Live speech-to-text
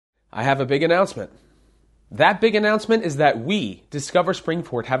I have a big announcement. That big announcement is that we, Discover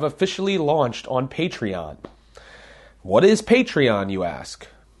Springford, have officially launched on Patreon. What is Patreon, you ask?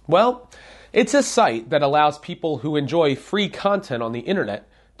 Well, it's a site that allows people who enjoy free content on the internet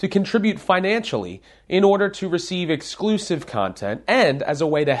to contribute financially in order to receive exclusive content and as a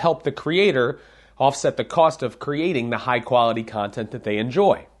way to help the creator offset the cost of creating the high-quality content that they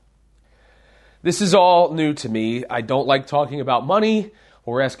enjoy. This is all new to me. I don't like talking about money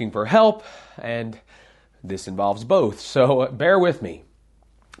or asking for help, and this involves both, so bear with me.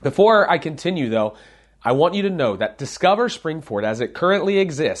 Before I continue, though, I want you to know that Discover Springford, as it currently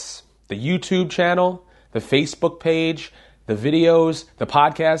exists, the YouTube channel, the Facebook page, the videos, the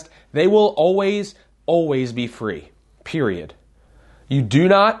podcast, they will always be free, period. You do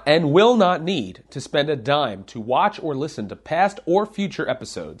not and will not need to spend a dime to watch or listen to past or future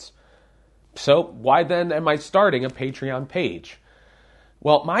episodes. So why then am I starting a Patreon page?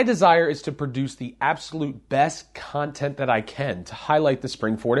 Well, my desire is to produce the absolute best content that I can to highlight the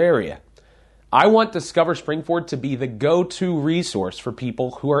Springford area. I want Discover Springford to be the go-to resource for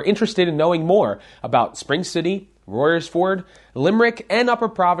people who are interested in knowing more about Spring City, Royersford, Limerick, and Upper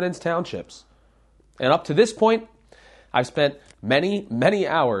Providence townships. And up to this point, I've spent many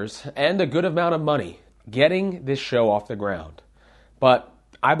hours and a good amount of money getting this show off the ground. But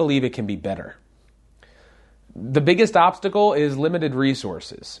I believe it can be better. The biggest obstacle is limited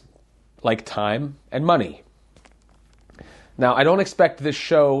resources, like time and money. Now, I don't expect this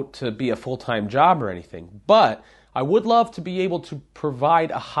show to be a full-time job or anything, but I would love to be able to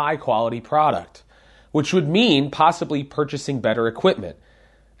provide a high-quality product, which would mean possibly purchasing better equipment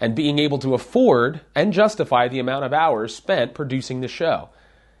and being able to afford and justify the amount of hours spent producing the show.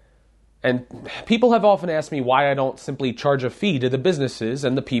 And people have often asked me why I don't simply charge a fee to the businesses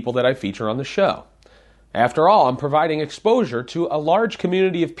and the people that I feature on the show. After all, I'm providing exposure to a large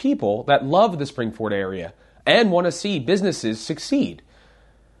community of people that love the Springford area and want to see businesses succeed.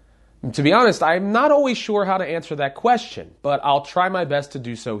 To be honest, I'm not always sure how to answer that question, but I'll try my best to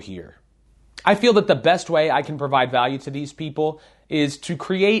do so here. I feel that the best way I can provide value to these people is to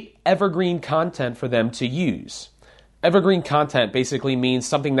create evergreen content for them to use. Evergreen content basically means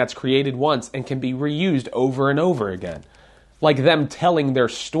something that's created once and can be reused over and over again, like them telling their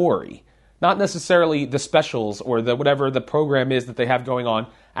story, not necessarily the specials or the whatever the program is that they have going on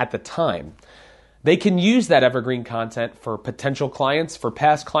at the time. They can use that evergreen content for potential clients, for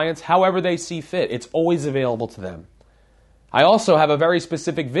past clients, however they see fit. It's always available to them. I also have a very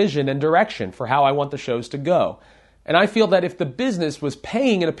specific vision and direction for how I want the shows to go. And I feel that if the business was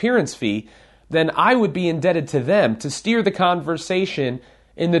paying an appearance fee, then I would be indebted to them to steer the conversation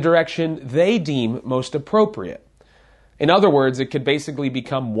in the direction they deem most appropriate. In other words, it could basically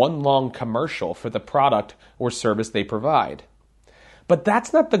become one long commercial for the product or service they provide. But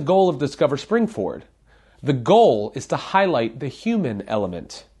that's not the goal of Discover Springford. The goal is to highlight the human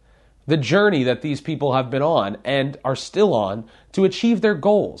element, the journey that these people have been on and are still on to achieve their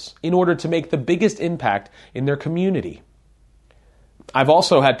goals in order to make the biggest impact in their community. I've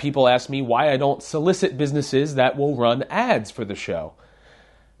also had people ask me why I don't solicit businesses that will run ads for the show.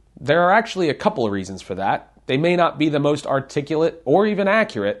 There are actually a couple of reasons for that. They may not be the most articulate or even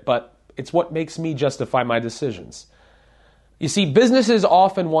accurate, but it's what makes me justify my decisions. You see, businesses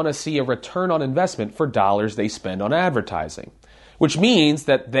often want to see a return on investment for dollars they spend on advertising, which means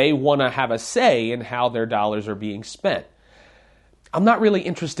that they want to have a say in how their dollars are being spent. I'm not really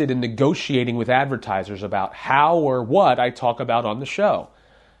interested in negotiating with advertisers about how or what I talk about on the show.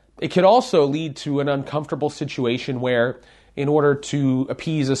 It could also lead to an uncomfortable situation where, in order to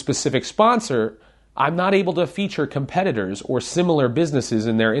appease a specific sponsor, I'm not able to feature competitors or similar businesses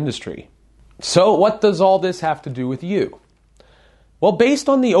in their industry. So what does all this have to do with you? Well, based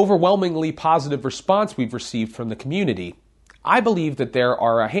on the overwhelmingly positive response we've received from the community, I believe that there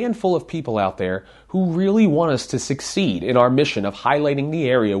are a handful of people out there who really want us to succeed in our mission of highlighting the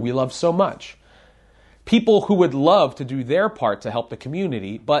area we love so much. People who would love to do their part to help the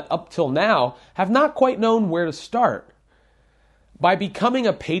community, but up till now have not quite known where to start. By becoming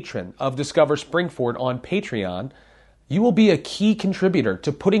a patron of Discover Springford on Patreon, you will be a key contributor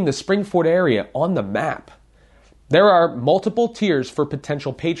to putting the Springford area on the map. There are multiple tiers for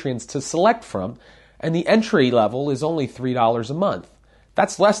potential patrons to select from, and the entry level is only $3 a month.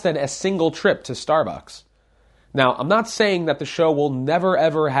 That's less than a single trip to Starbucks. Now, I'm not saying that the show will never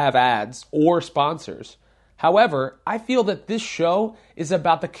ever have ads or sponsors. However, I feel that this show is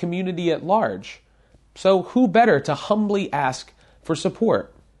about the community at large. So who better to humbly ask for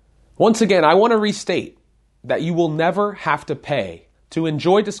support? Once again, I want to restate that you will never have to pay to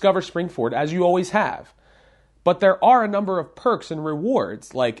enjoy Discover Springford as you always have. But there are a number of perks and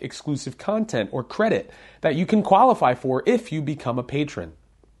rewards, like exclusive content or credit, that you can qualify for if you become a patron.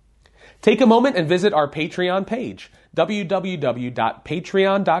 Take a moment and visit our Patreon page,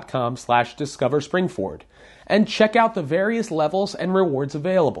 www.patreon.com/discoverspringford, and check out the various levels and rewards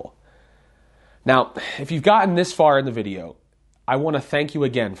available. Now, if you've gotten this far in the video, I want to thank you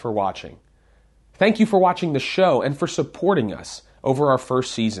again for watching. Thank you for watching the show and for supporting us over our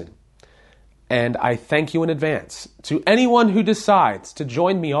first season. And I thank you in advance to anyone who decides to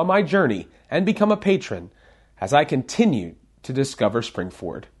join me on my journey and become a patron as I continue to discover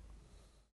Springford.